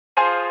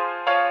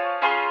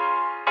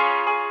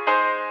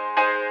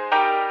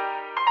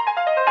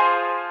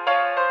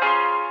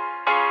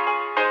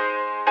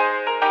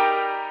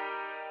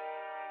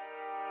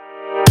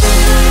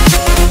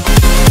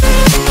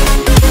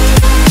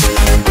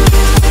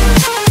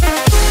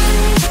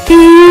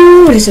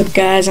What is up,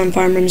 guys? I'm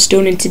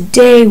FiremanStone, and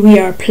today we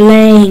are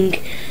playing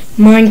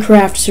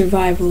Minecraft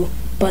Survival,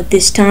 but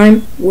this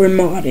time we're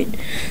modded.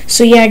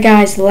 So yeah,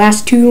 guys, the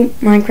last two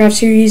Minecraft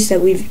series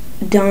that we've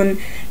done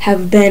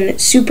have been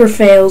super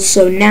fails,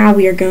 so now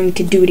we are going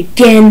to do it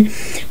again,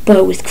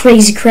 but with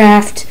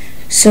Crazycraft,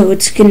 so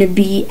it's gonna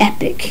be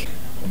epic.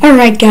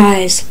 Alright,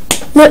 guys,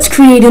 let's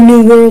create a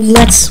new world.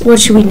 What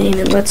should we name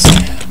it? Let's,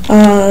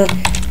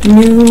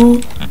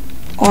 new,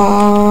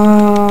 awesome.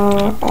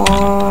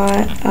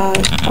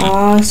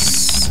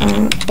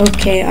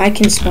 Okay, I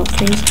can spell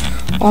things.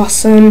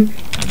 Awesome,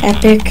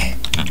 epic,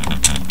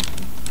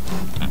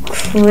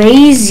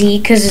 crazy,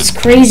 because it's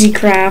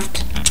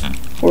Crazycraft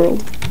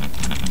world.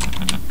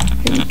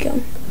 There we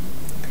go.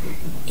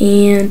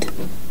 And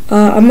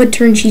I'm gonna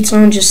turn cheats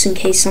on just in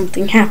case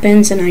something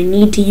happens and I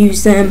need to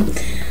use them.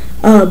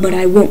 But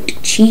I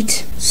won't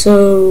cheat.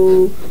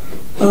 So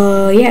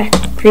yeah,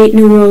 create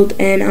new world,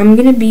 and I'm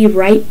gonna be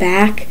right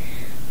back.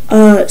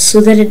 So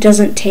that it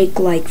doesn't take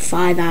like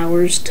 5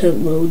 hours to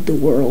load the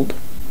world.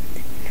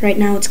 Right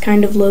now it's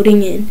kind of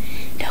loading in.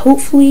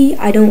 Hopefully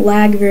I don't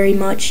lag very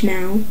much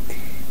now,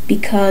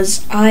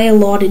 because I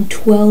allotted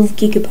 12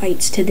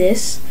 gigabytes to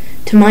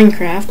to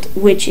Minecraft,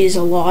 which is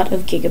a lot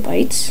of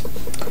gigabytes.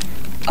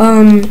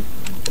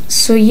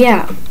 So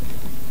yeah,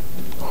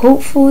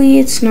 hopefully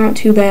it's not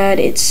too bad.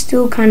 It's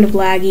still kind of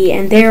laggy,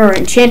 and there are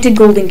enchanted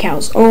golden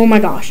cows. Oh my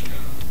gosh.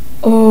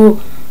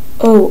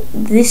 Oh,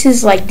 this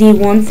is like the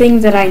one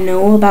thing that I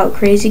know about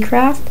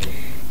Crazycraft,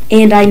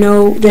 and I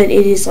know that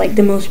it is like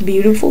the most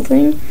beautiful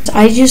thing.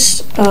 I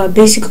just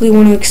basically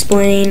want to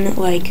explain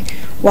like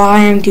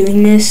why I'm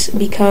doing this,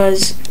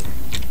 because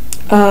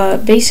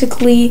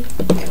basically,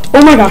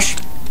 oh my gosh,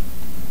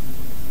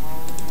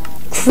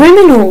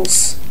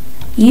 criminals,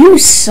 you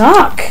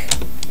suck.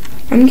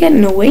 I'm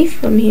getting away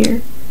from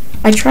here.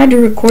 I tried to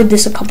record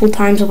this a couple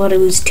times, but it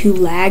was too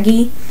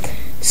laggy,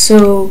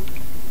 so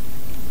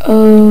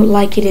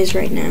like it is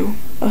right now.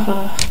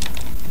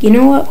 You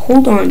know what?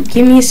 Hold on.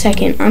 Give me a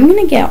second. I'm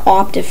gonna get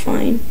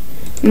Optifine.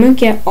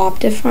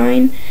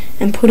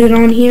 And put it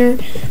on here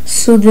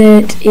so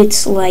that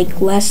it's like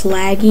less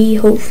laggy,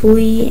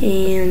 hopefully,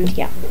 and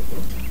yeah.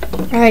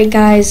 Alright,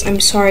 guys, I'm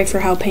sorry for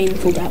how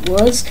painful that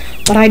was,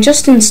 but I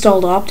just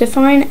installed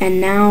Optifine and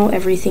now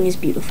everything is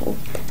beautiful.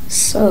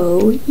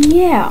 So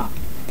yeah.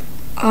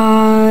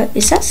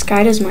 Is that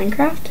Sky Does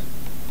Minecraft?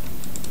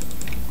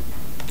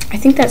 I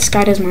think that's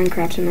Sky Does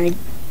Minecraft, and I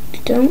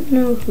don't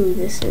know who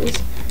this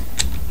is.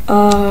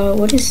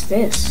 What is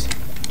this?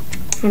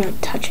 I'm gonna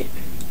touch it.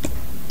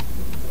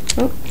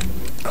 Oh,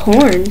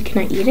 corn. Can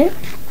I eat it?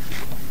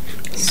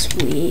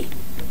 Sweet.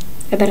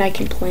 I bet I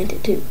can plant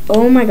it too.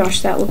 Oh my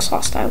gosh, that looks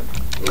hostile.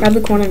 Grab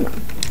the corn and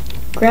run.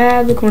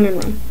 Grab the corn and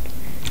run.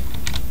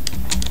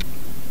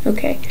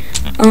 Okay.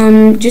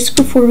 Just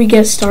before we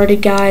get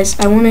started, guys,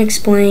 I want to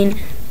explain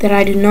that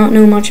I do not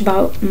know much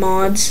about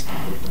mods.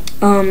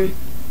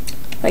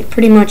 Like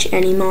pretty much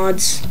any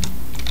mods.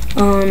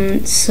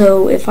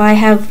 So if I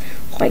have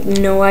like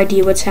no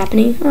idea what's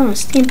happening,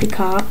 Stampy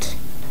caught.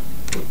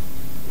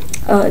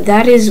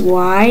 That is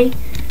why.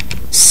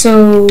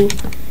 So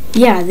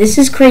yeah, this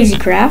is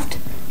Crazycraft,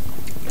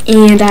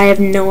 and I have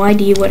no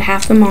idea what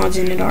half the mods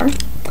in it are.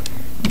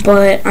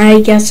 But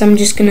I guess I'm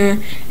just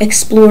gonna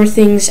explore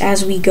things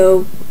as we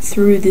go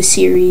through the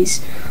series.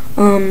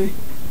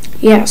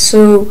 Yeah,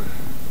 so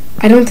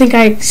I don't think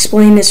I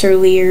explained this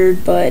earlier,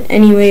 but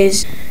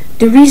anyways,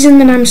 the reason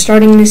that I'm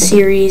starting this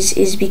series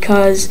is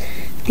because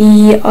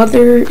the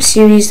other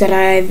series that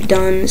I've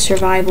done,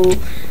 Survival,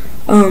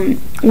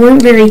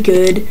 weren't very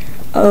good.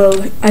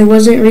 I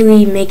wasn't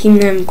really making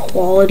them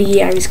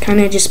quality. I was kind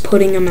of just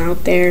putting them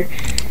out there.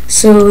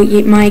 So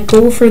my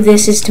goal for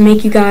this is to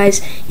make you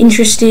guys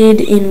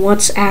interested in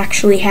what's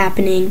actually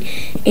happening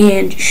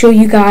and show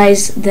you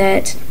guys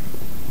that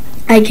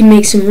I can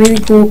make some really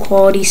cool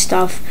quality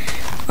stuff.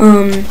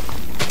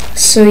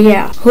 So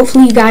yeah,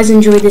 hopefully you guys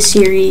enjoy this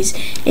series,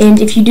 and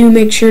if you do,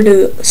 make sure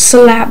to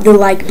slap the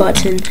like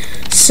button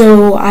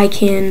so I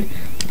can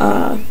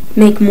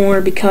make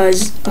more,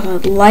 because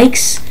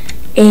likes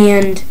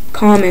and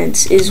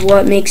comments is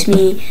what makes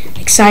me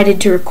excited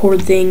to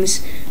record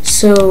things.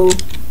 So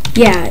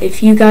yeah,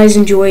 if you guys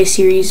enjoy a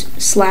series,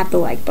 slap the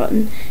like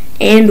button.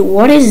 And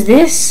what is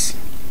this?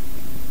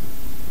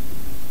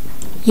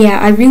 Yeah,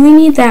 I really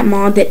need that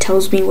mod that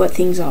tells me what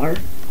things are.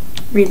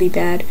 Really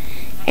bad.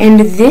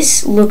 And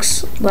this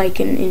looks like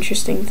an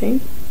interesting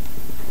thing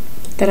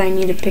that I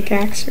need a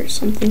pickaxe or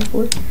something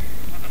for.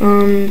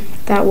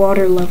 That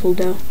water level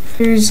though.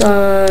 Here's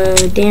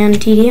Dan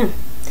TDM.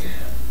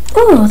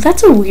 Oh,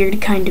 that's a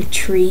weird kind of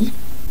tree.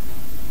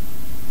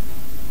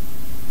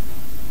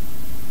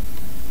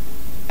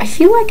 I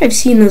feel like I've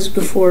seen those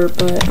before,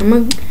 but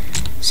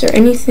is there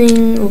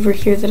anything over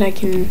here that I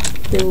can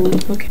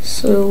build? Okay,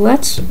 so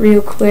let's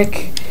real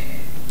quick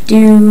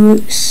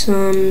do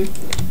some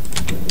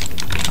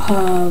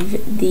of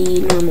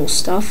the normal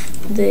stuff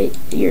that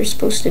you're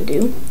supposed to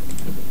do.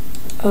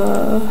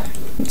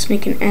 Let's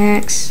make an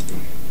axe,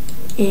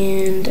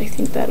 and I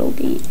think that'll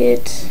be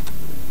it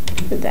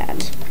for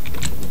that.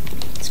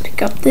 Let's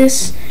pick up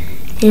this.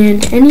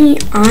 And any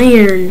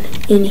iron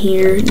in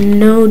here,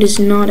 no, does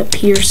not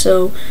appear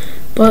so.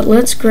 But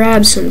let's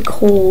grab some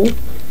coal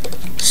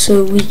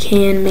so we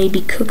can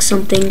maybe cook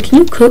something. Can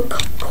you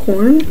cook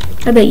corn?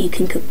 I bet you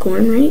can cook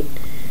corn, right?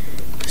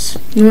 'Cause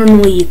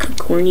normally you cook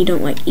corn, you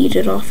don't like eat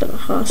it off the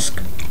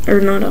husk. Or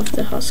not off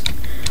the husk.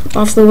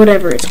 Off the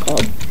whatever it's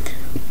called.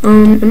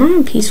 Am I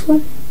on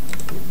peaceful?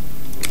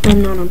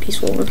 I'm not on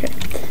peaceful, okay.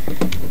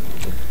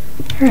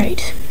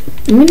 Alright.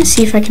 I'm gonna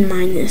see if I can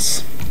mine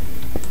this.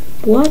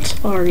 What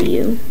are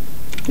you?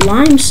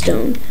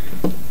 Limestone.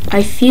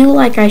 I feel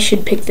like I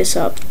should pick this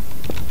up.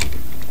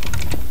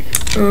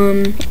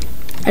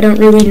 I don't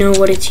really know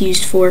what it's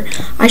used for.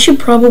 I'm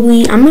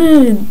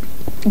gonna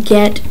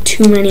get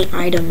too many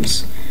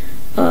items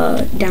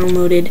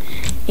downloaded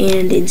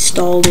and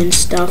installed and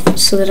stuff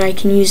so that I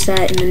can use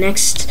that in the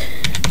next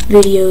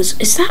videos.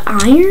 Is that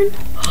iron?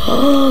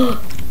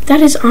 Oh,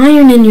 that is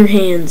iron in your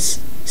hands.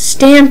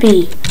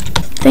 Stampy,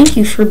 thank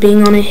you for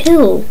being on a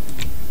hill,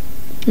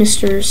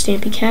 Mr.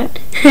 Stampy Cat.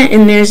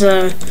 And there's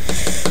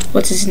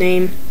what's his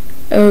name?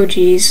 Oh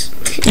geez,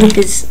 with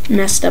his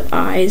messed up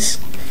eyes.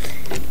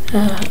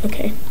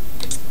 Okay.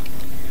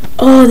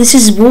 Oh, this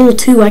is wool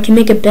too. I can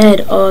make a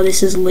bed. Oh,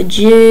 this is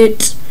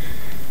legit.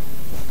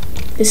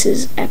 This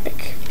is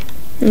epic.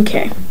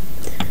 Okay.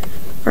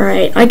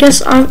 Alright, I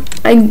guess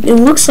it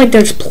looks like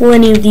there's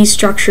plenty of these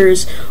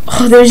structures.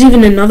 Oh, there's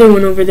even another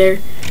one over there.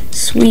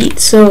 Sweet.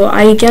 So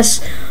I guess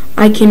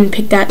I can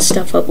pick that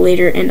stuff up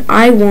later. And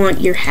I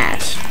want your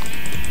hat.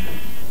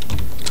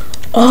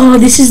 Oh,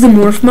 this is the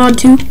morph mod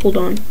too? Hold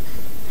on.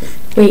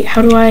 Wait,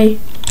 how do I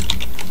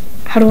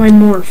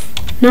morph?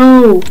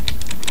 No!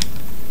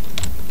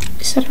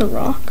 Is that a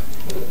rock?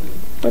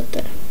 What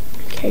the?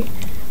 Okay.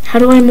 How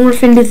do I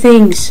morph into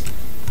things?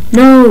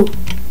 No!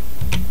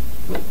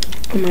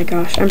 Oh my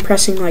gosh, I'm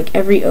pressing like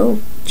every,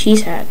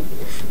 cheese hat.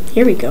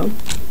 Here we go.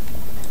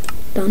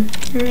 Done.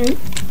 Alright.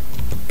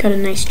 Got a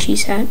nice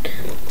cheese hat.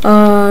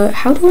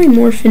 How do I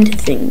morph into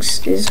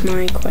things is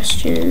my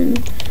question.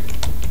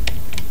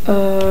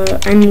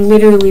 I'm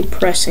literally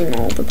pressing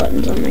all the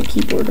buttons on my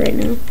keyboard right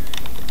now.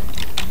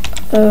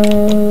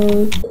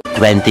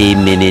 20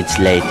 minutes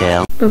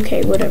later.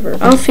 Okay, whatever.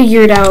 I'll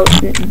figure it out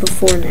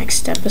before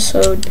next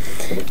episode.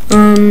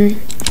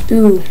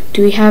 Ooh,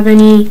 do we have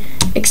any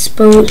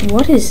exposed?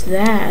 What is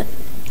that?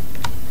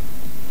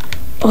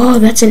 Oh,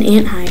 that's an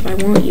ant hive. I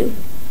want you.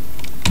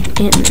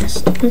 Ant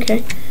nest.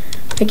 Okay.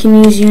 I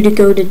can use you to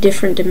go to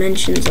different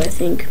dimensions, I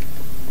think.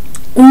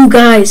 Ooh,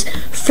 guys,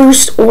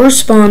 first ore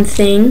spawn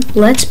thing.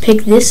 Let's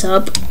pick this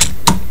up.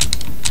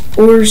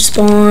 Ore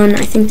spawn.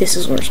 I think this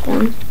is ore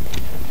spawn.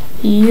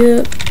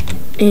 Yep.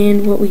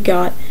 And what we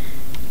got?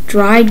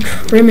 Dried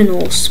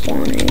criminal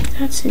spawn egg.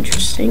 That's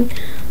interesting.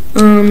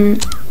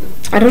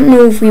 I don't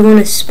know if we want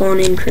to spawn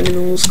in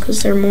criminals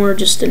because they're more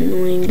just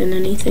annoying than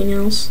anything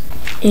else.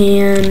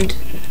 And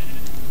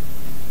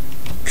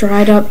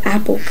dried up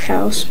apple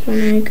cow spawn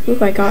egg. Ooh,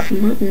 I got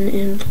mutton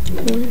and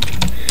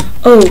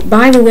oh,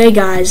 by the way,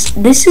 guys,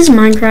 this is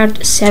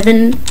Minecraft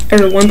 7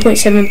 or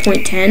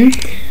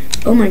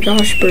 1.7.10. Oh my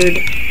gosh, bird.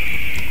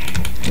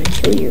 Can I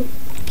kill you?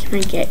 Can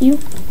I get you?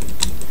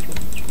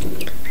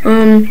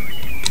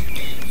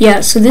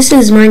 Yeah, so this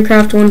is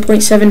Minecraft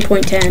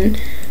 1.7.10.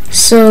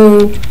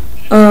 So,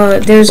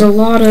 there's a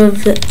lot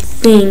of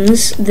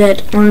things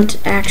that aren't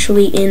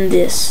actually in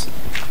this.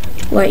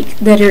 Like,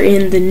 that are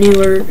in the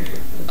newer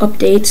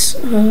updates.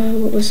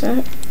 What was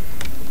that?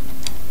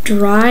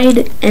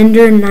 Dried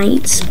Ender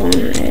Knight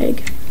spawner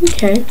egg.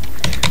 Okay.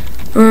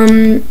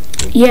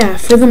 Yeah,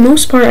 for the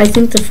most part, I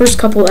think the first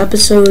couple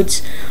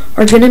episodes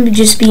are gonna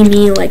just be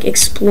me, like,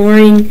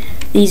 exploring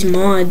these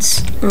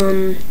mods.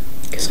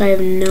 Because I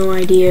have no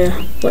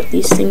idea what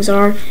these things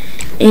are.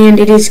 And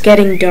it is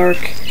getting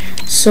dark.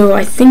 So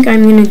I think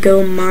I'm gonna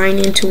go mine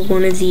into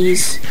one of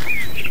these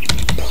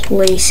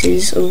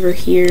places over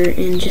here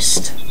and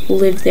just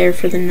live there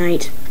for the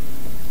night.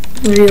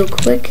 Real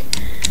quick.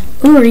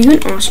 Oh, are you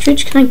an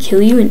ostrich? Can I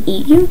kill you and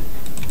eat you?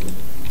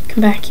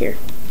 Come back here.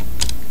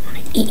 I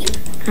wanna eat you.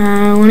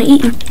 I wanna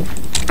eat you.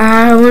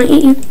 I wanna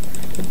eat you.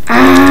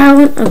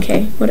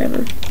 Okay,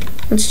 whatever.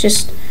 Let's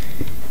just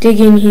dig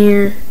in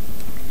here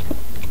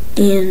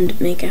and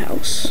make a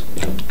house.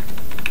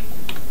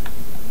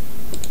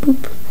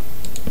 Boop.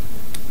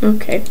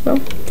 Okay, well,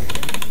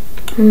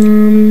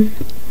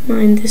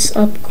 mine this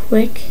up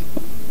quick,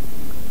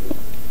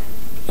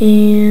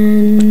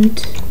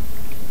 and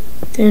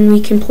then we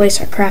can place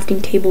our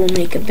crafting table,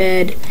 make a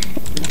bed,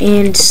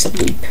 and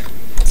sleep.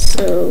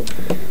 So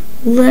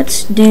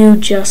let's do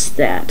just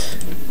that.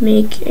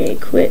 Make a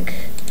quick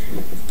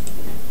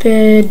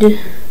bed,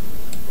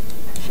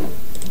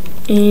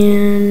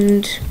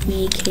 and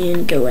we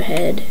can go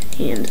ahead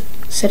and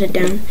set it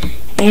down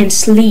and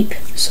sleep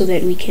so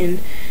that we can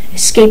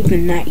escape the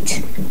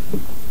night.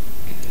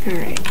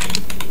 Alright.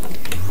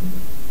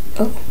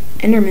 Oh,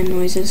 Enderman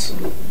noises.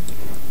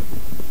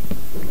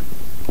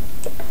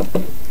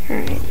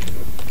 Alright.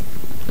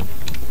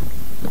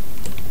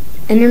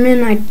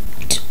 Enderman,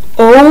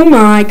 oh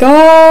my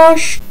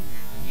gosh!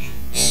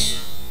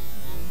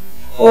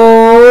 Oh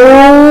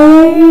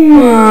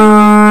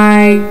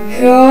my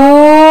gosh!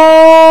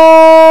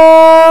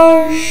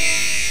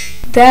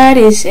 That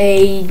is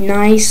a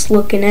nice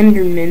looking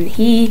Enderman.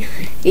 He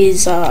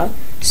is a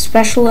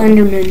special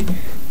Enderman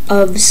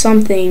of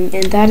something,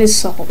 and that is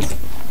Salt.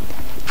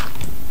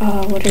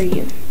 What are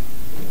you?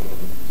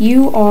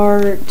 You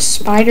are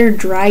Spider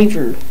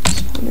Driver.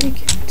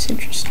 That's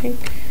interesting.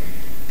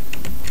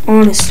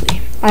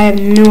 Honestly, I have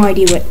no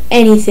idea what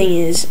anything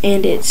is,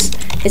 and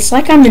it's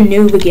like I'm a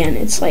noob again.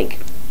 It's like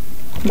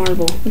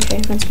marble. Okay,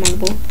 that's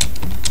marble.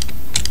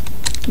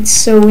 It's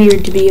so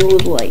weird to be able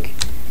to like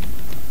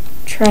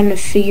trying to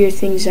figure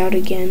things out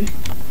again.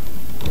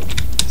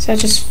 Is that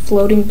just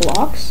floating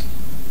blocks?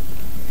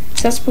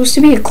 Is that supposed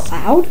to be a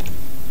cloud?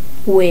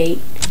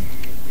 Wait,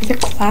 are there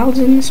clouds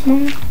in this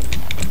one?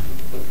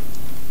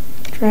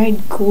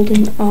 Dried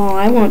golden. Oh,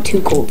 I want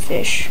 2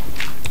 goldfish.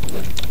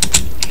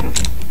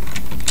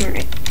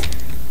 Alright.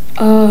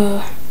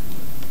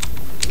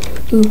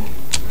 Ooh.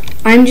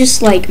 I'm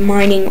just like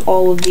mining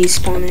all of these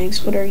spawn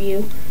eggs. What are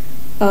you?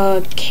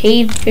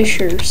 Cave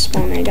Fisher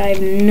spawn egg. I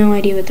have no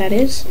idea what that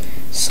is.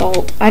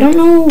 Salt. I don't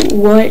know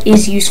what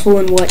is useful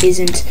and what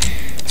isn't.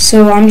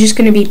 So I'm just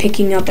gonna be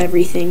picking up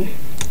everything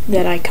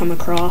that I come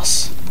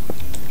across.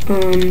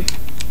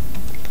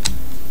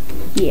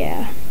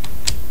 Yeah.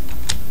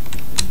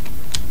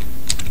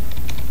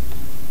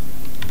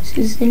 This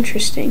is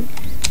interesting.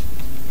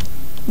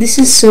 This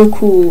is so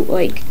cool,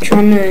 like,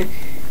 trying to,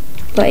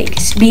 like,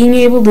 being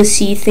able to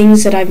see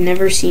things that I've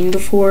never seen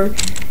before,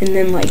 and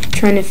then, like,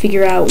 trying to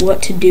figure out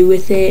what to do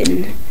with it,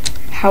 and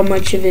how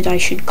much of it I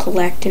should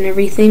collect and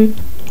everything.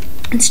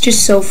 It's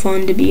just so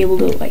fun to be able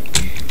to, like,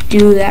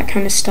 do that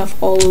kind of stuff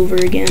all over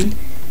again.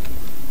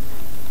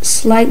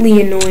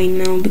 Slightly annoying,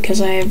 though, because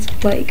I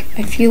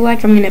feel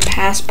like I'm gonna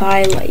pass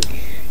by, like,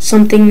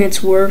 something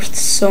that's worth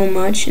so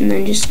much, and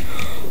then just...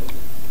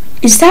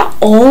 Is that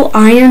all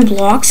iron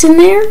blocks in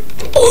there?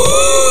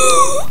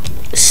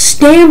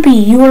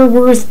 Stampy, you are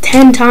worth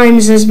 10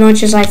 times as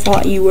much as I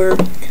thought you were.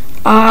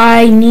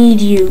 I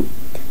need you.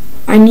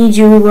 I need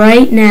you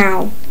right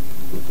now.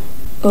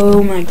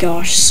 Oh my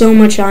gosh, so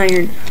much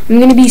iron.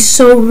 I'm gonna be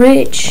so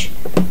rich.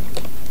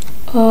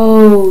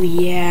 Oh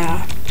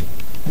yeah.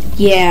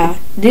 Yeah,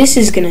 this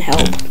is gonna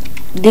help.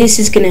 This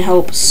is gonna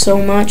help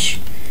so much.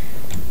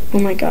 Oh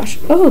my gosh.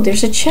 Oh,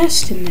 there's a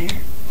chest in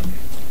there.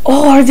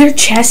 Oh, are there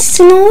chests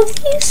in all of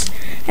these?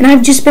 And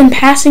I've just been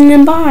passing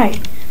them by.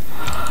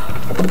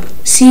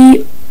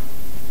 See,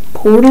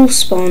 portal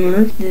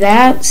spawner,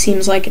 that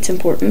seems like it's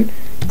important.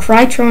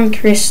 Crytron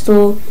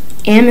crystal,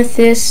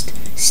 amethyst,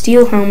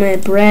 steel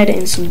helmet, bread,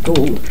 and some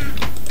gold.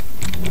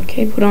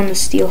 Okay, put on the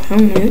steel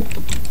helmet.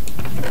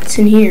 What's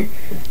in here?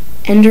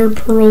 Ender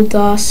pearl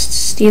dust,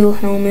 steel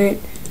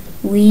helmet,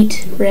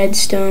 wheat,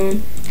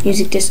 redstone,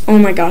 music disc. Oh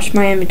my gosh,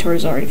 my inventory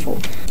is already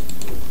full.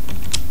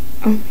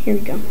 Oh, here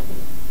we go.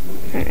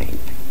 Alright.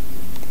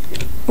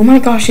 Oh my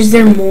gosh, is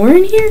there more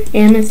in here?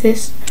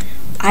 Amethyst.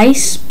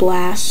 Ice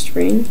blast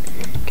ring.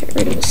 Get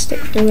rid of the stick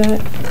for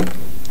that.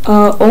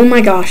 Oh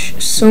my gosh,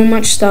 so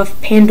much stuff.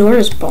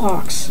 Pandora's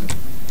box.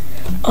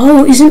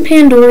 Oh, isn't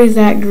Pandora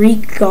that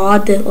Greek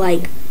god that,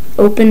 like,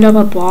 opened up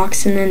a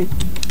box and then,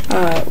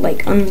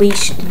 like,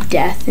 unleashed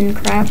death and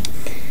crap?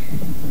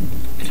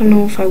 I don't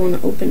know if I want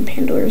to open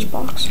Pandora's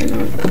box or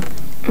not.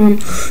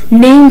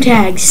 Name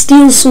tag,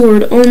 steel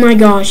sword. Oh my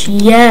gosh,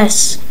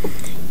 yes.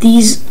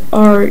 These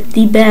are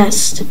the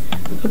best.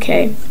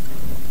 Okay.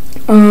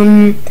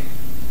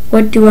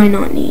 What do I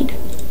not need?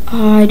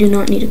 I do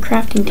not need a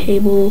crafting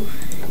table,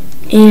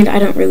 and I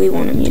don't really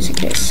want a music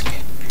disc.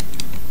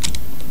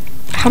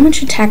 How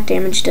much attack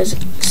damage does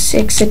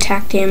 6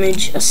 attack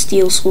damage a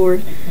steel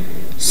sword?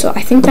 So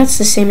I think that's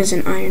the same as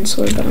an iron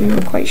sword, but I'm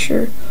not quite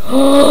sure.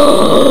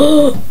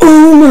 Oh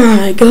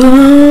my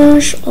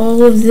gosh!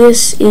 All of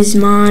this is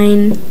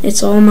mine.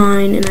 It's all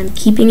mine, and I'm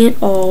keeping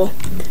it all.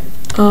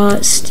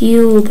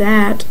 Steal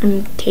that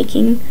I'm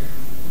taking.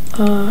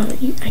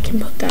 I can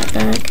put that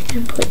back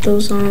and put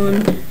those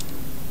on.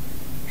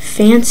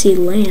 Fancy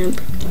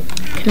lamp.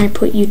 Can I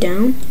put you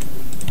down?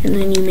 And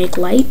then you make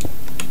light?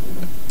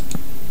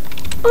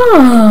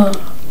 Oh!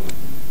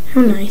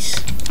 How nice.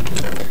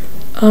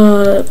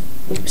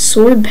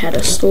 Sword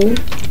pedestal.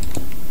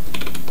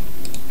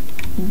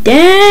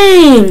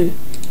 Dang!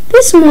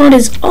 This mod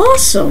is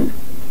awesome!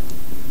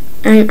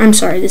 I'm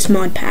sorry, this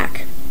mod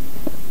pack.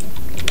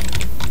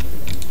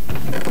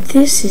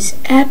 This is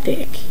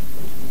epic.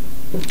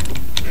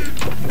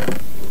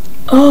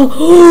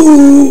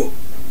 Oh!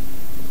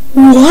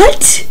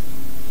 What?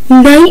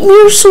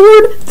 Nightmare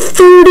sword?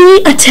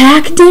 30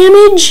 attack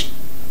damage?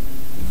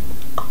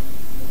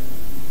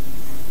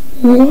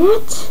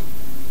 What?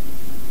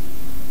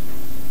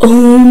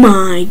 Oh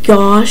my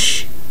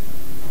gosh.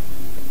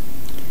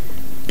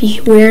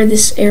 Beware,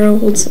 this arrow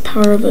holds the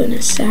power of an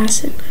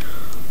assassin.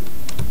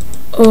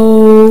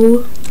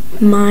 Oh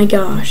my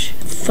gosh.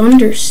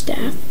 Thunder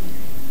staff.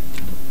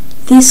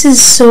 This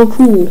is so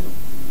cool.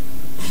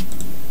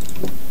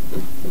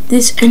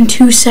 This and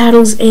 2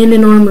 saddles and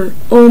an armor.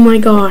 Oh my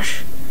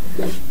gosh.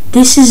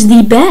 This is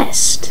the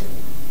best.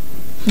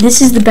 This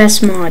is the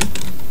best mod.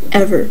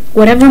 ever.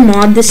 Whatever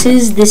mod this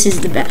is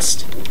the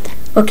best.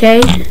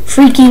 Okay?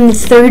 Freaking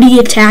 30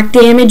 attack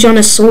damage on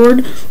a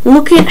sword.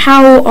 Look at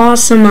how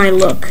awesome I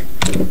look.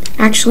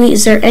 Actually,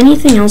 is there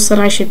anything else that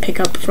I should pick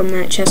up from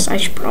that chest? I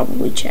should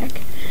probably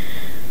check.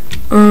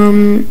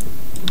 I'm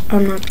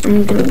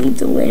gonna leave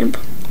the lamp.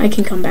 I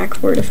can come back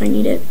for it if I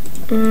need it.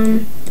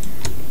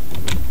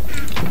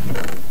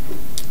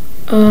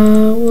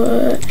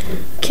 What?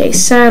 Okay,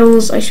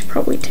 saddles I should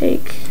probably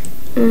take.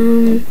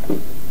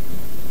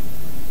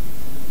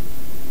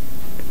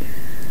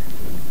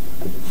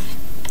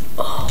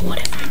 Oh, what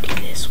if I do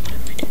this? What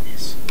if I do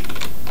this?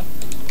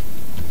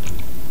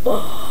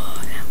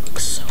 Oh, that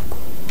looks so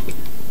cool.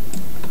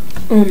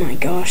 Oh my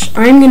gosh,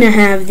 I'm gonna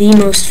have the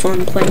most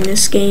fun playing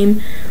this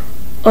game.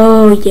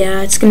 Oh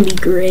yeah, it's gonna be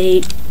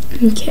great.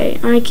 Okay,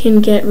 I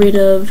can get rid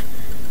of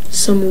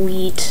some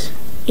wheat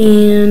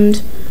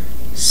and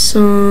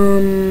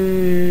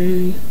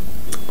some...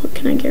 What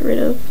can I get rid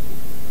of?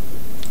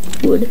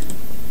 Wood.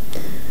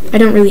 I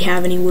don't really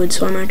have any wood,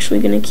 so I'm actually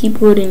going to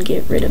keep wood and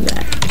get rid of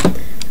that.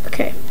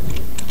 Okay.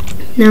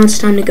 Now it's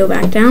time to go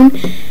back down.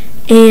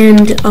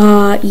 And,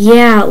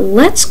 yeah,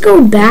 let's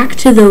go back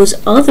to those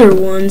other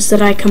ones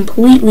that I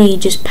completely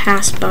just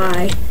passed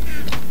by,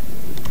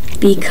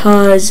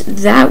 because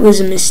that was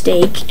a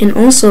mistake. And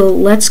also,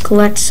 let's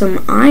collect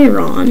some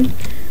iron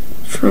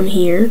from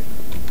here.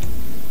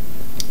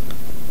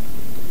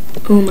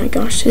 Oh my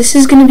gosh, this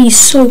is gonna be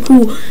so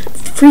cool.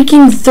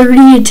 Freaking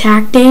 30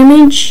 attack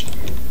damage.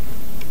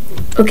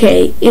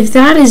 Okay, if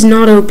that is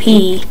not OP,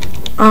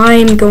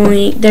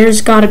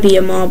 there's gotta be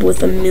a mob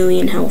with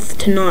 1,000,000 health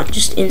to not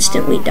just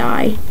instantly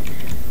die.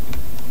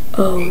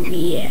 Oh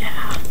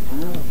yeah.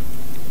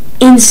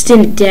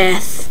 Instant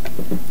death.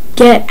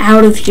 Get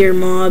out of here,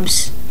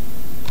 mobs.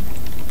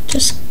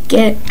 Just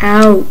get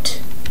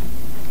out.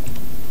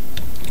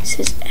 This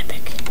is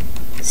epic.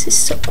 This is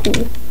so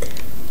cool.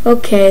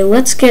 Okay,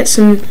 let's get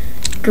some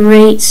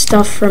great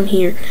stuff from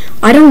here.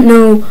 I don't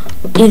know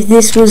if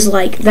this was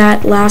like,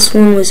 that last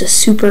one was a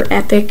super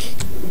epic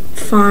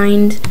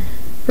find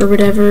or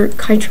whatever.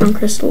 Chytron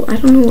crystal. I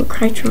don't know what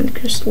chytron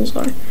crystals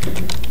are.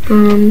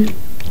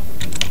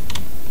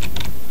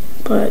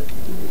 But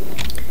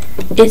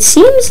it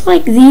seems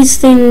like these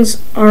things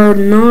are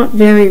not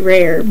very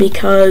rare,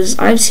 because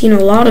I've seen a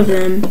lot of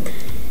them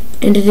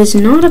and it does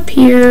not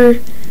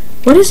appear...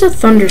 What does a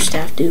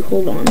thunderstaff do?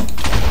 Hold on.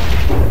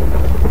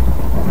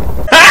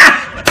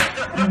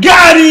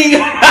 Got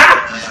him!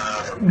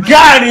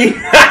 Got him!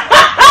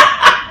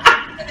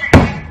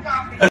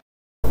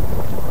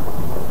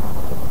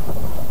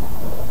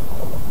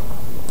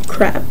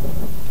 Crap.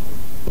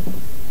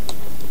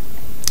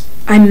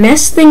 I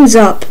messed things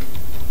up.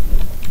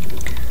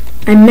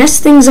 I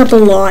messed things up a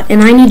lot,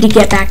 and I need to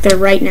get back there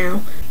right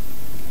now.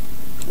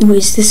 Ooh,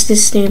 is this the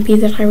Stampy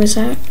that I was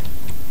at?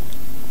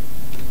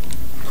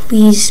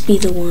 Please be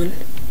the one.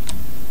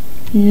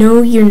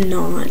 No, you're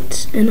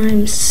not, and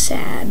I'm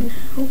sad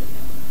now.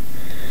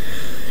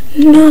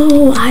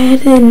 No, I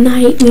had a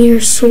nightmare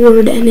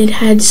sword and it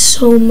had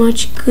so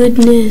much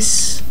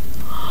goodness.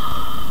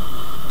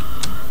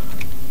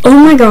 Oh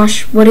my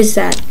gosh, what is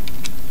that?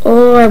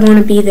 Oh, I want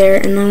to be there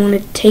and I want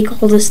to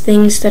take all those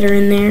things that are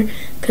in there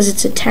because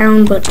it's a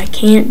town, but I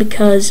can't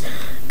because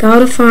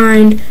gotta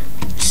find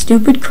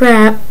stupid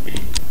crap.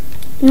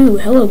 Ooh,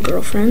 hello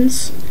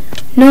girlfriends.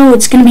 No,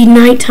 it's gonna be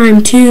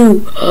nighttime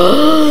too.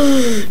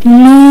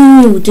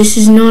 No, this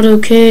is not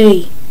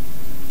okay.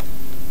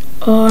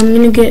 Oh, I'm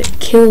gonna get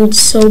killed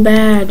so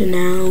bad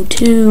now,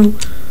 too.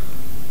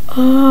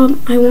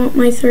 I want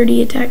my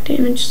 30 attack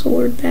damage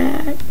sword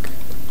back.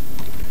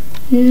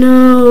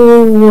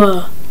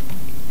 No.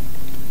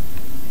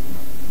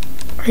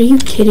 Are you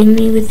kidding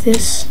me with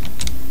this?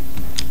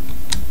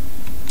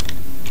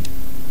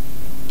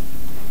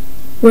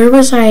 Where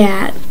was I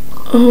at?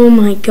 Oh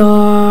my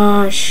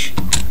gosh.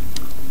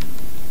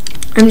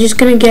 I'm just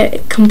gonna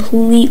get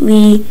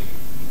completely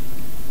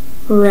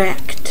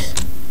wrecked.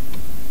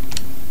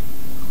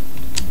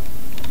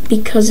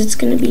 Because it's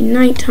gonna be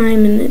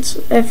nighttime and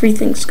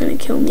everything's gonna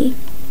kill me.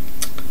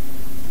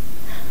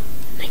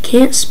 I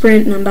can't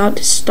sprint and I'm about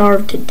to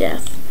starve to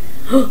death.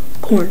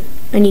 Corn.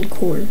 I need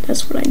corn.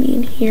 That's what I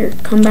need. Here,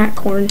 come back,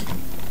 corn.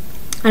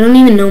 I don't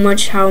even know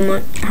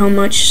how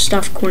much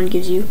stuff corn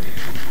gives you,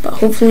 but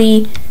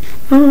hopefully,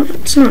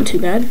 it's not too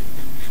bad.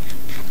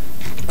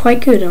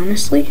 Quite good,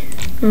 honestly.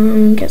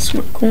 Get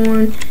some more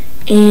corn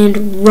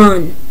and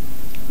run.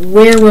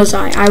 Where was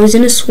I? I was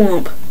in a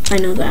swamp. I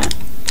know that.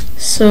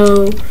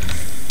 So,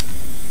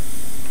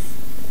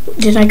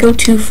 did I go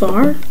too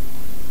far?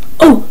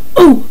 Oh,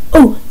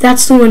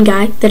 that's the one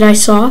guy that I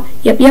saw.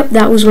 Yep,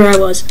 that was where I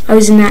was. I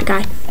was in that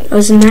guy. I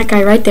was in that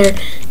guy right there.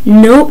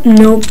 Nope,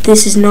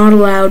 this is not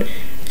allowed.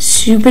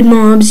 Stupid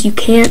mobs, you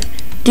can't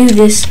do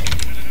this.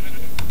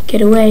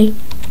 Get away.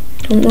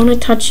 Don't want to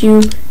touch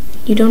you.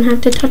 You don't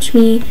have to touch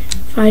me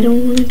if I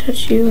don't want to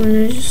touch you.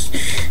 And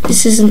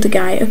this isn't the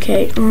guy.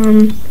 Okay,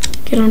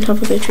 get on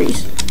top of the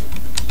trees.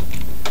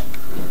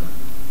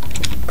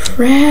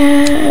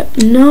 Crap,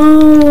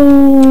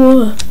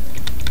 no.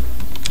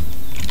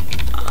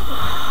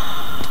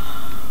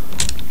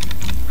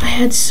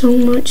 had so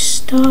much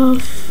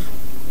stuff.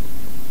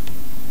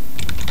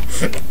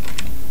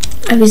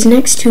 I was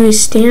next to a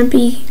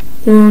Stampy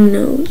Long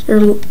Nose,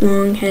 or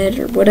Long Head,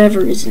 or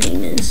whatever his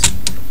name is.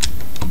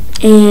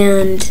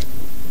 And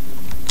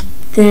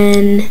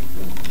then...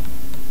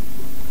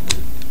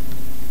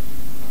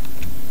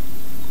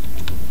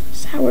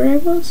 Is that where I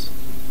was?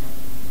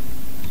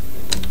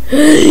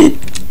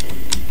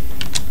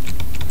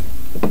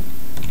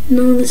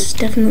 No, this is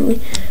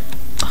definitely...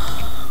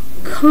 Oh,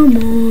 come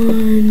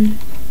on.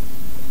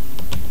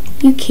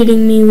 Are you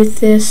kidding me with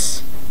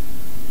this?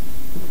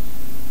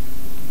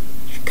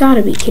 You've got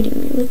to be kidding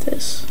me with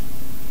this.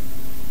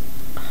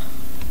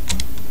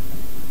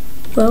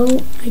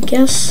 Well, I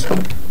guess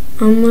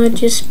I'm gonna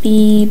just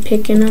be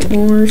picking up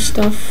more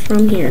stuff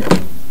from here.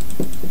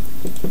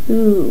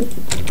 Ooh,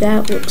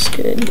 that looks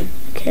good.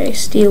 Okay,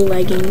 steel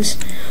leggings.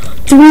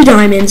 3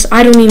 diamonds.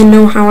 I don't even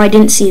know how I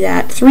didn't see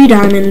that. 3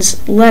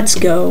 diamonds. Let's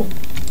go.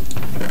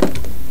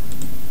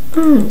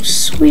 Oh,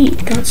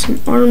 sweet. Got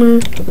some armor.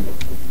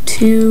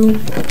 2.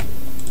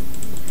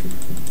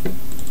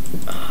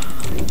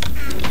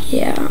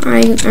 Yeah,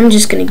 I'm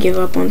just gonna give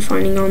up on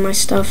finding all my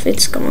stuff.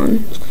 It's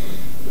gone.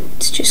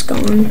 It's just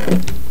gone.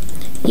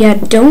 Yeah,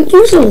 don't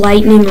use a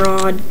lightning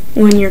rod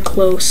when you're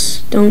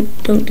close. Don't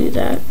do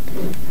that.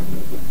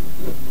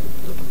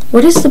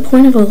 What is the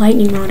point of a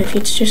lightning rod if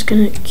it's just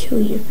gonna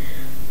kill you?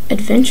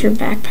 Adventure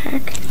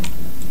backpack.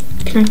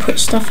 Can I put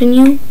stuff in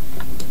you?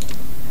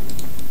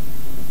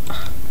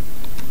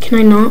 Can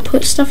I not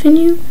put stuff in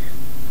you?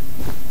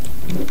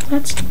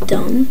 That's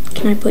dumb.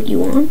 Can I put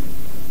you on?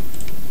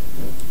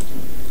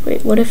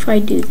 Wait, what if I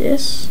do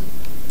this?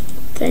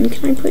 Then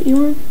can I put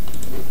you on?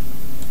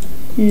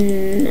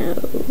 No.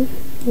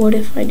 What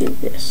if I do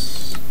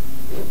this?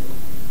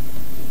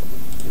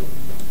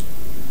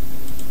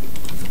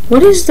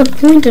 What is the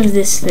point of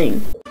this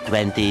thing?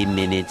 20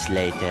 minutes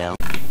later.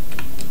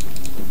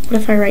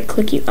 What if I right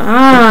click you?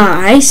 Ah,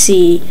 I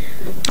see.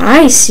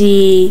 I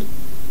see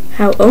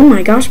how, oh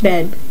my gosh,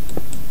 bed.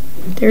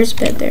 There's a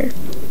bed there.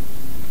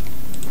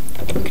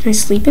 Can I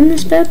sleep in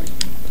this bed?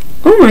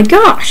 Oh my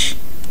gosh.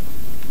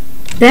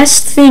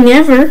 Best thing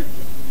ever.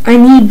 I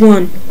need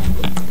one.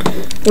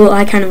 Well,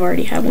 I kind of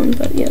already have one,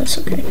 but yeah, that's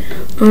okay.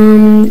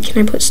 Can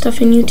I put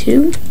stuff in you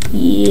too?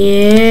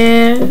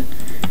 Yeah.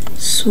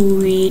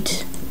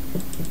 Sweet.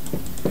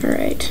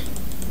 Alright.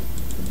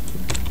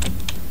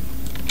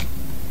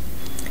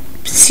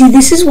 See,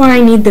 this is why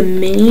I need the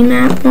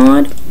mini-map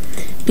mod,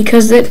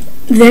 because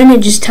then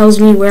it just tells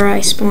me where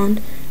I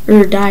spawned,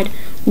 or died.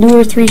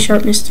 Lure 3,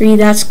 sharpness 3,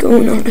 that's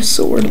going on a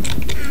sword.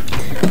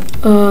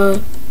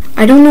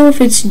 I don't know if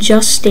it's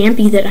just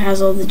Stampy that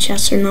has all the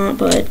chests or not,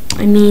 but,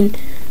 I mean,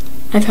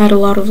 I've had a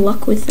lot of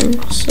luck with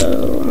them,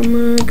 so I'm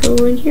gonna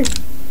go in here.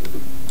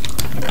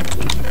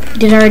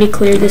 Did I already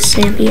clear this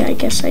Stampy? I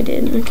guess I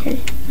did.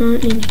 Okay,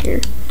 not in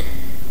here.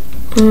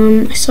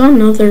 I saw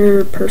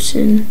another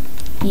person.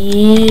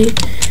 Yeah,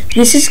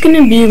 this is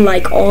gonna be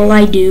like all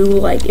I do.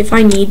 Like if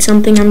I need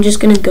something, I'm just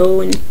gonna go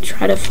and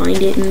try to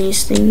find it in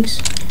these things.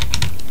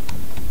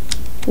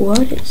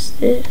 What is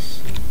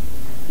this?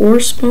 Or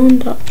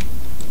spawned up.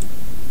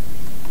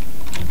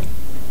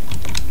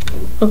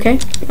 Okay,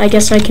 I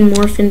guess I can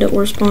morph into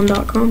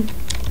orspawn.com.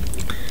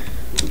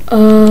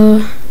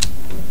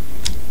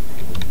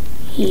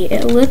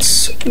 Yeah,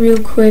 let's real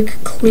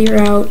quick clear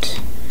out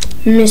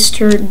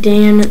Mr.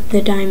 Dan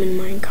the Diamond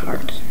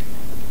Minecart.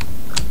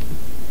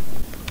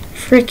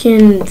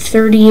 Frickin'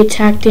 30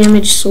 attack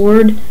damage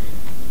sword.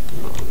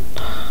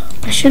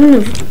 I shouldn't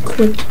have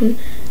clicked on.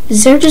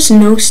 Is there just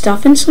no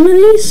stuff in some of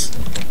these?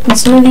 In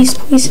some of these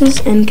places?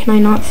 And can I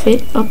not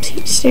fit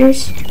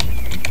upstairs?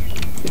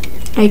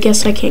 I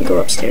guess I can't go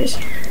upstairs.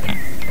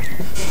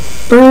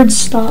 Birds,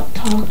 stop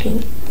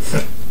talking.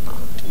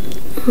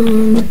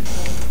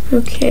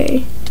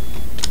 Okay.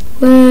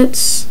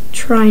 Let's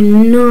try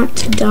not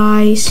to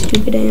die,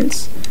 stupid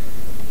ants.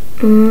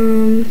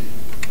 Ooh,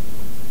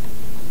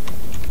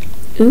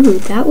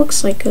 that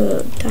looks like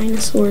a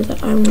dinosaur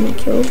that I want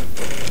to kill.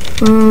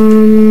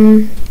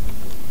 Oh,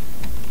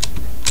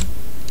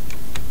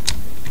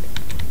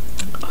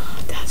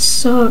 that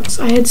sucks.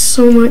 I had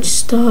so much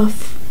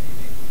stuff.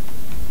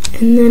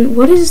 And then,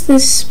 what is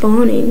this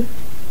spawning?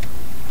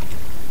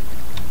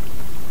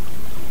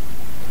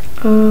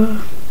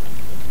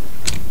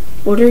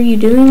 What are you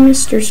doing,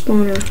 Mr.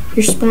 Spawner?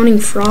 You're spawning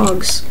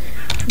frogs.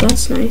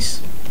 That's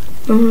nice.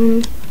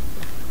 Oh,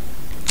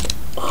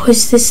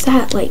 is this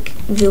that, like,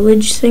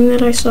 village thing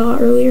that I saw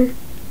earlier?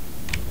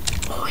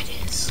 Oh, it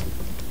is.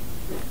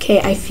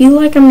 Okay, I feel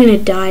like I'm gonna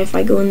die if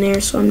I go in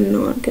there, so I'm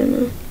not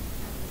gonna.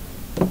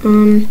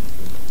 Do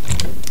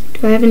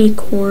I have any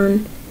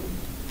corn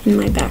in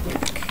my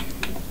backpack?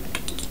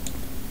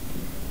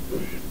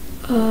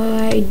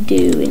 I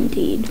do,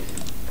 indeed.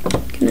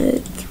 Gonna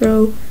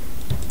throw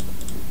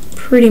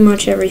pretty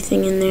much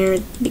everything in there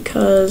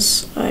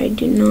because I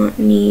do not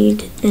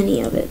need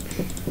any of it.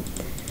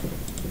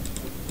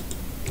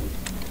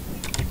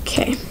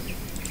 Okay.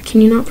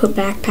 Can you not put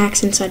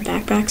backpacks inside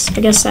backpacks?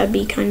 I guess that'd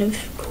be kind of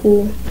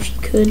cool if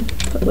you could,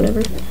 but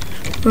whatever.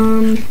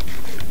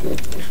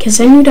 Because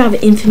then you'd have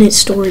infinite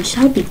storage.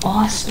 That would be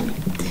awesome.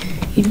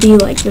 You'd be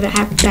like with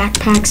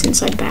backpacks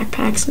inside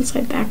backpacks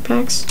inside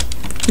backpacks.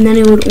 And then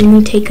it would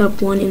only take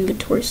up one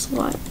inventory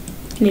slot.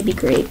 And it'd be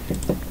great.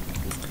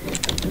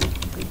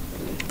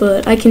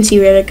 But I can see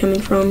where they're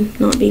coming from,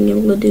 not being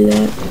able to do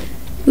that.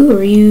 Ooh,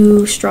 are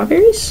you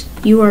strawberries?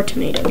 You are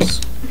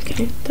tomatoes.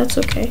 Okay, that's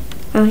okay.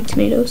 I like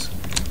tomatoes.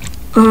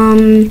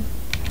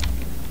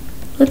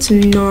 Let's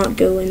not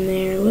go in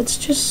there. Let's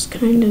just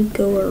kind of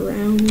go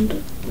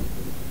around.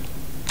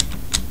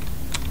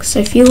 Because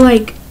I feel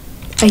like,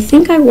 I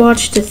think I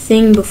watched a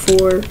thing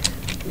before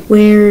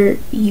where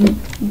you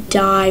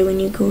die when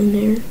you go in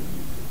there.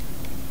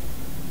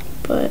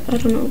 But I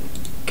don't know.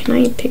 Can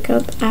I pick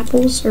up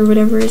apples or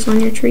whatever is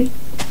on your tree?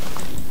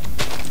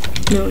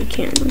 No, I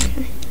can't.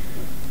 Okay.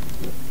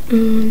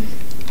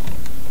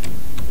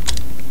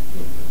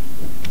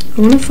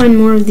 I want to find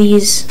more of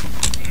these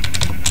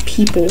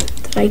people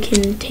that I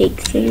can take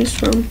things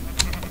from.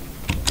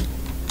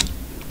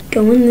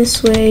 Going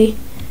this way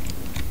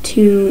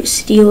to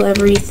steal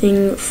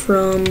everything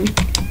from,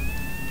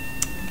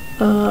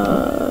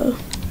 oh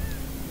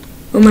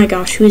my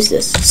gosh, who is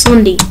this?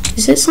 Sunday.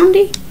 Is it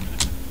Sunday?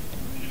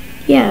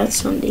 Yeah, it's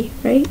Sunday,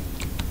 right?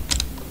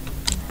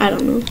 I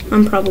don't know.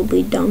 I'm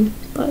probably dumb,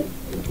 but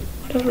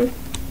whatever.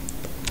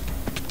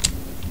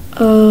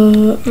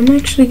 I'm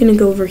actually gonna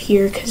go over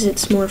here because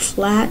it's more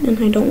flat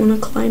and I don't want to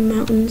climb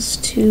mountains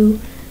to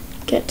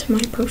get to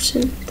my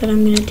person that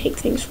I'm gonna take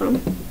things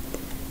from.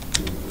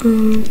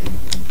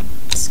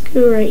 Let's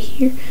go right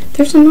here.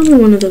 There's another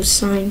one of those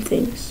sign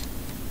things.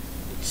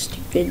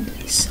 Stupid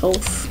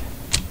self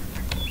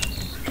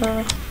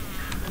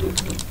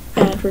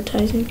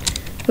advertising.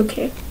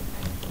 Okay.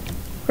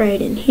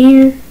 Right in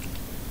here.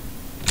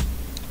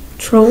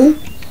 Troll,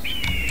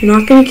 you're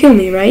not gonna kill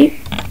me, right?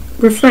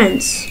 We're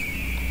friends.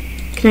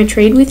 Can I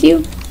trade with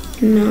you?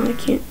 No, I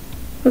can't.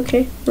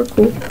 Okay, we're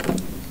cool.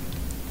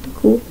 We're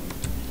cool.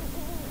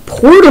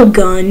 Portal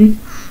gun?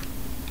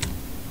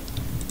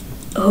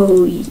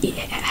 Oh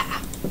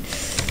yeah.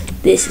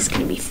 This is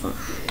gonna be fun.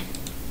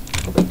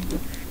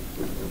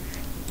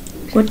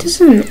 What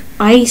does an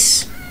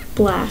ice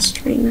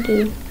blast ring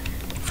do?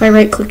 If I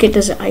right click it,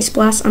 does it ice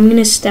blast? I'm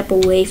gonna step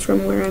away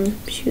from where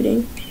I'm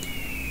shooting.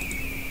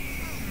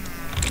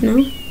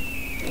 No?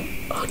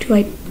 Oh, do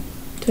I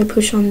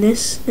push on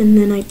this and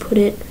then I put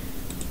it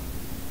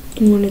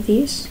in one of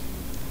these?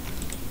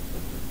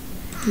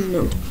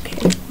 No.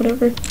 Okay,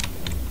 whatever.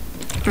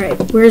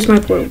 Alright, where's my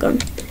portal gun?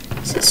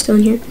 Is it still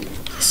in here?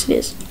 Yes, it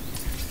is.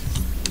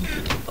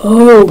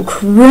 Oh,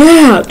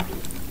 crap!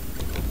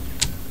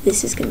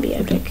 This is gonna be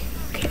epic.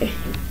 Okay.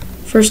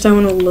 First, I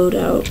want to load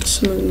out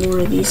some more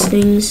of these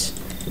things.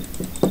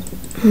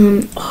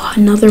 Oh,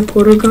 another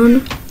portal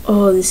gun.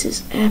 Oh, this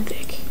is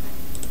epic.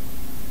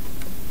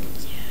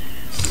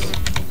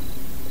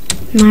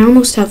 And I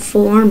almost have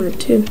full armor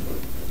too,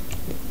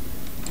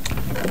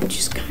 which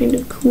is kind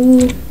of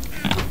cool.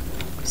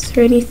 Is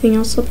there anything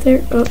else up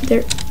there? Oh,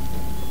 there.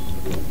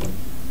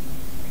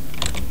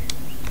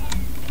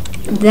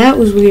 That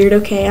was weird.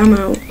 Okay, I'm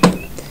out.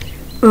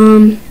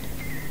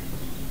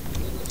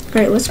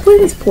 Alright, let's play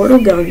with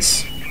portal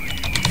guns.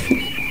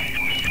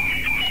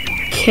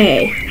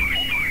 Okay.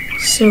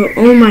 So,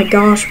 oh my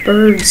gosh,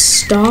 birds,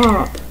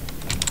 stop.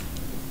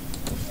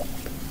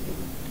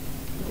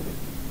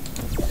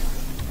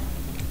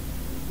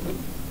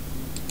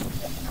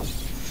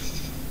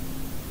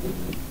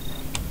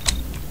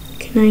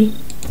 Can I?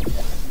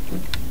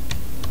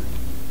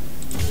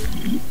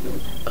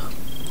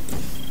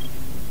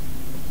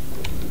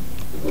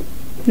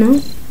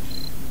 No?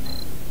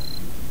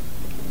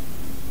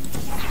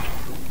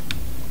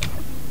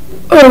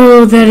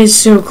 Oh, that is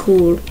so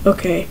cool.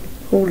 Okay,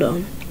 hold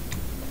on.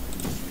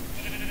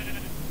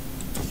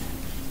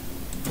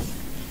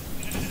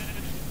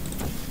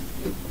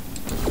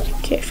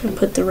 Okay, if I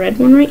put the red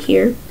one right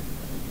here,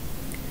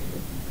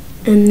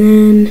 and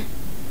then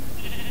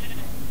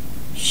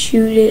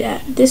shoot it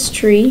at this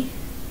tree.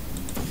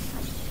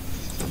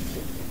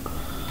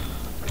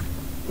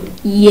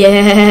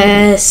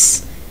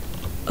 Yes!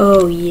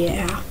 Oh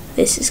yeah,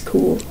 this is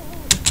cool.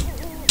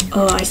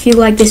 Oh, I feel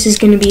like this is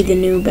going to be the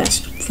new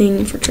best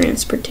thing for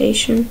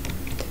transportation.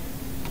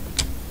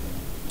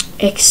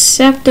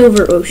 Except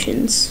over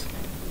oceans.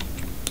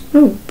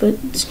 Oh, but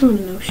it's not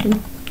an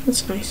ocean.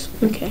 That's nice.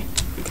 Okay.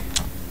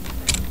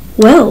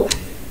 Well,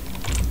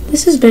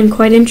 this has been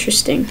quite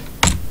interesting.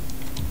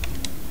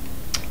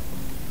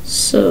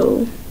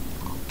 So,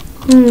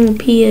 oh,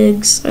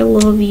 pigs, I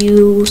love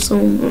you so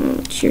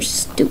much. You're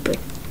stupid.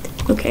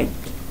 Okay.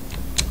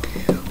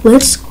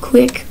 Let's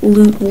quick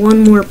loot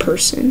one more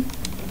person.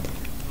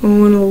 I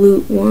want to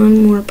loot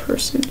one more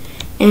person.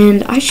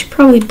 And I should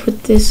probably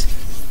put this...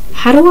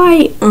 How do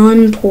I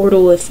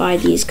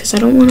unportalify these? Because I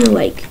don't want to,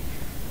 like,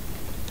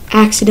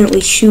 accidentally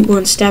shoot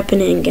one step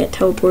in it and get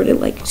teleported,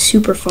 like,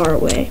 super far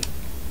away.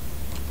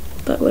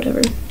 But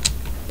whatever.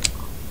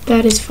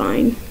 That is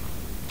fine.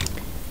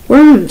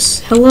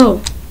 Worms,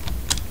 hello.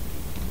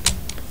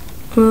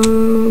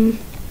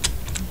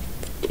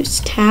 There's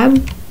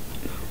tab.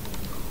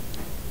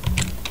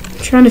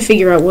 trying to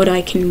figure out what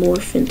I can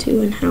morph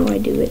into and how I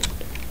do it.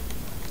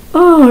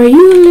 Oh, are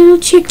you a little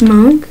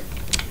chickmunk?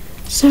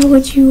 Is that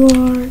what you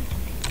are?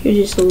 You're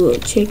just a little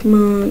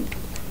chickmunk.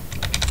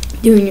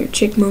 Doing your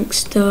chickmunk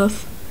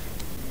stuff.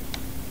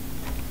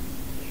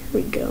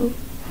 Here we go.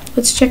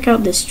 Let's check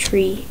out this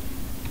tree.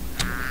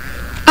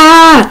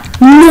 Ah!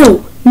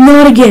 No!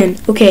 Not again.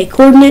 Okay,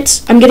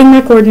 coordinates. I'm getting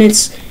my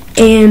coordinates,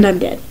 and I'm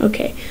dead.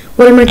 Okay.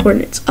 What are my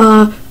coordinates?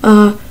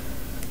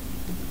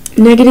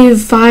 Negative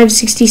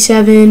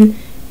 567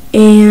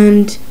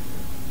 and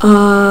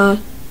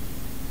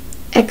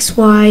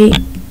XY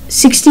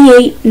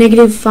 68,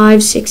 negative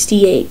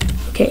 568.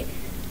 Okay.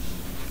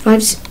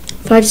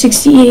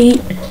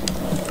 568.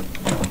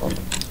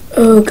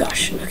 Oh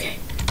gosh, okay.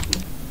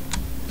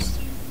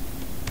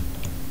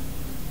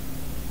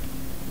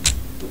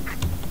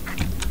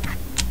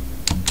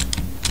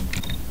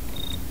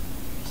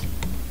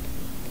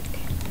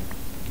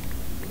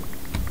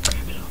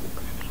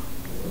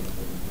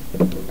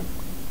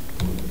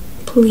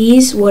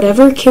 Please,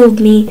 whatever killed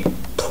me,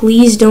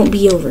 please don't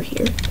be over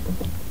here.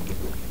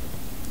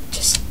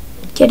 Just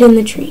get in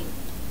the tree.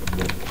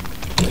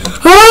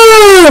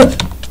 Ah!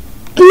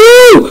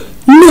 No!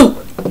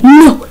 No!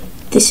 No!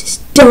 This is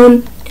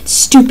dumb and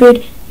stupid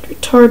and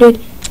retarded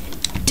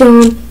and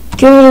dumb.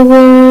 Get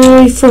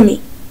away from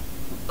me.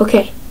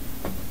 Okay.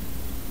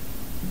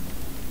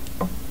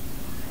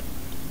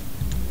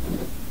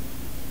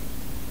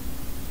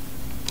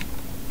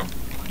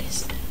 What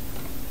is that?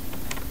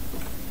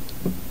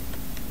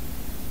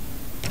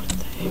 What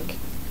the heck?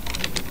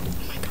 Oh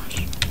my gosh.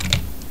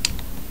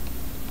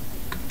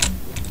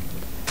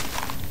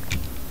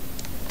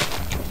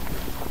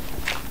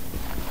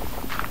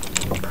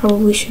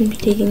 Probably shouldn't be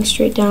digging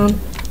straight down,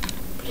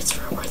 but it's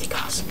for a worthy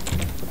cause.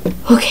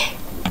 Okay.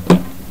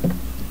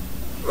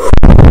 Oh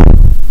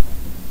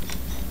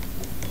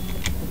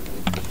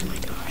my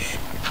gosh.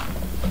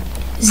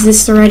 Is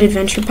this the right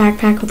adventure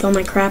backpack with all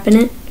my crap in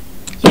it?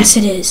 Yes,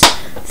 it is.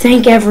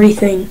 Thank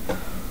everything.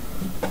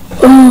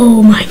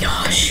 Oh my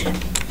gosh.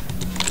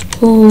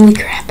 Holy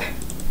crap.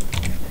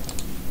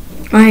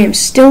 I am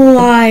still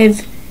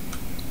alive.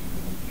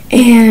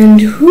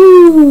 And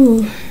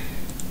whoo.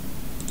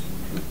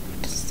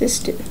 What does this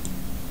do?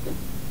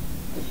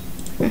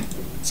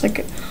 It's like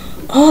a,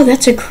 oh,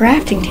 that's a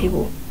crafting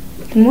table.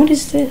 And what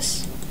is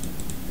this?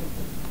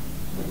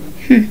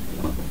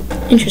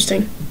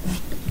 Interesting.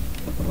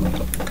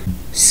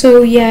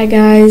 So yeah,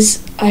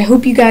 guys, I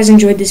hope you guys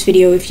enjoyed this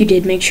video. If you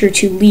did, make sure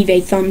to leave a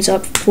thumbs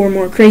up for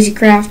more Crazy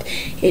Craft.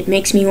 It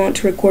makes me want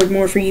to record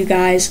more for you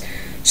guys.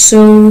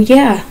 So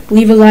yeah,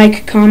 leave a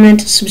like,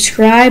 comment,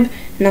 subscribe,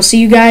 and I'll see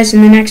you guys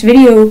in the next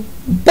video.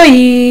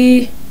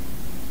 Bye!